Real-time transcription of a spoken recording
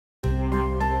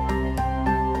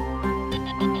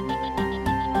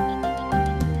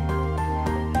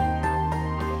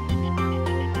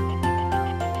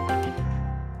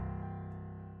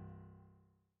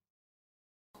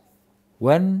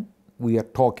When we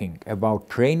are talking about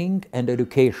training and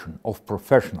education of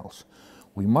professionals,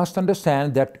 we must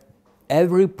understand that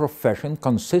every profession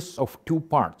consists of two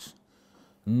parts,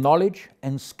 knowledge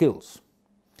and skills.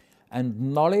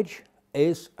 And knowledge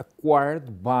is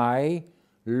acquired by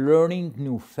learning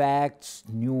new facts,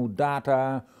 new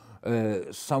data,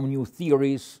 some new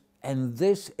theories, and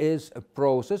this is a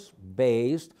process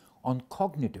based on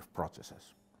cognitive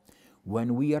processes.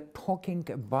 When we are talking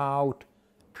about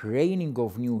training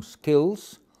of new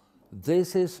skills,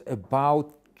 this is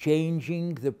about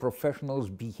changing the professional's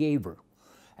behavior.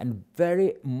 And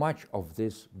very much of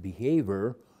this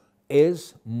behavior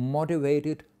is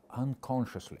motivated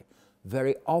unconsciously.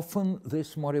 Very often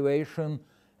this motivation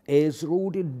is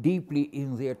rooted deeply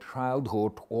in their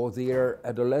childhood or their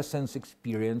adolescence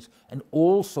experience, and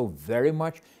also very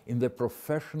much in the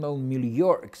professional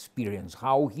milieu experience,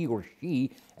 how he or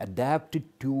she adapted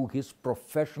to his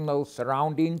professional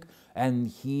surrounding and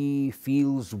he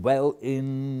feels well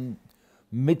in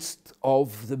midst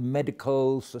of the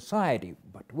medical society.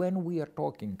 But when we are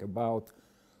talking about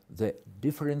the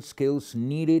different skills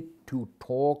needed to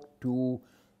talk to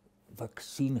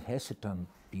vaccine hesitant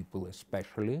people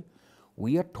especially,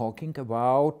 we are talking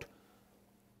about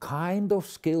kind of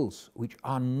skills which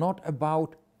are not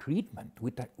about treatment,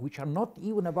 which are not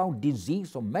even about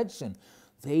disease or medicine.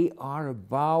 They are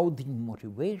about the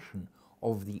motivation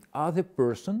of the other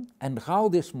person and how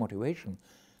this motivation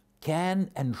can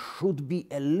and should be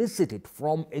elicited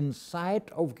from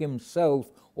inside of himself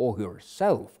or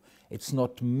herself. It's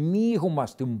not me who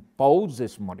must impose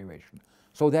this motivation.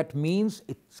 So that means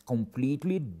it's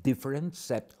completely different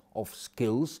set of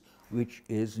skills which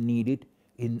is needed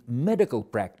in medical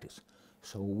practice.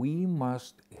 So we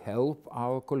must help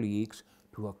our colleagues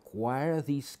to acquire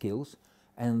these skills,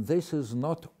 and this is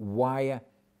not via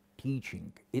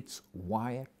teaching, it's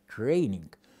via training.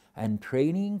 And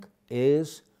training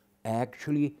is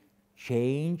actually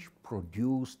change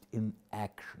produced in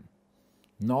action.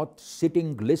 Not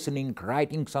sitting, listening,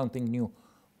 writing something new,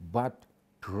 but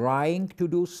trying to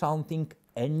do something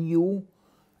anew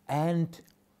and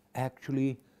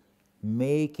actually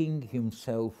making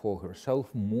himself or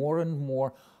herself more and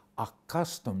more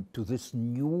accustomed to this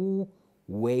new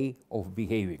way of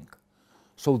behaving.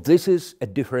 So this is a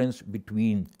difference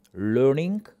between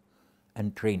learning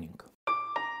and training.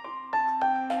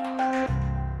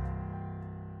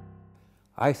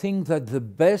 I think that the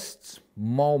best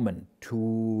moment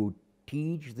to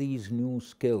teach these new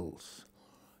skills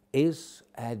is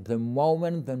at the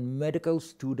moment the medical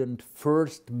student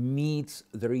first meets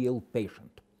the real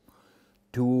patient,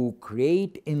 to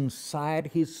create inside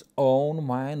his own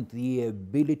mind the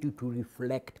ability to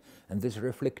reflect. And this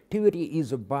reflectivity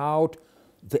is about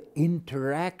the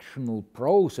interactional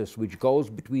process which goes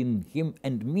between him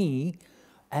and me,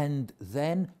 and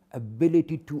then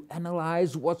ability to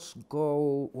analyze what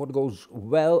goes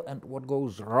well and what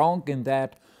goes wrong in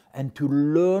that, and to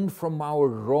learn from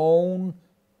our own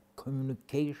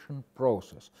communication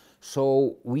process.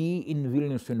 So we in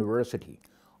Vilnius University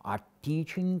are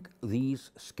teaching these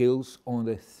skills on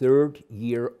the third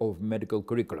year of medical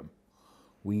curriculum.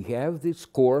 We have this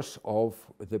course of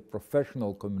the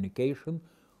professional communication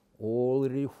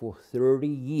already for 30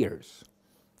 years.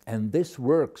 And this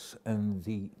works, and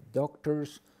the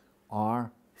doctors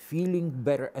are feeling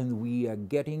better, and we are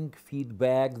getting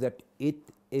feedback that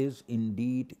it is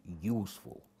indeed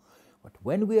useful. But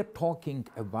when we are talking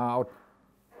about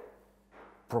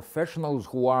professionals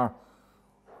who are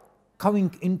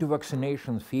coming into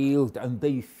vaccination field and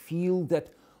they feel that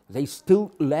they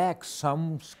still lack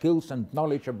some skills and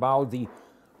knowledge about the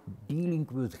dealing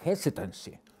with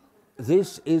hesitancy,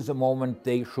 this is a moment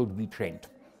they should be trained.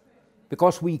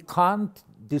 Because we can't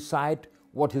decide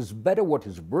what is better, what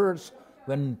is worse,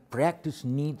 when practice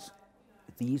needs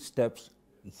these steps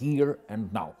here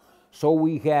and now. So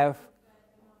we have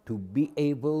to be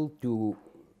able to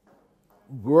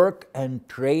work and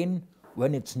train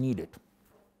when it's needed.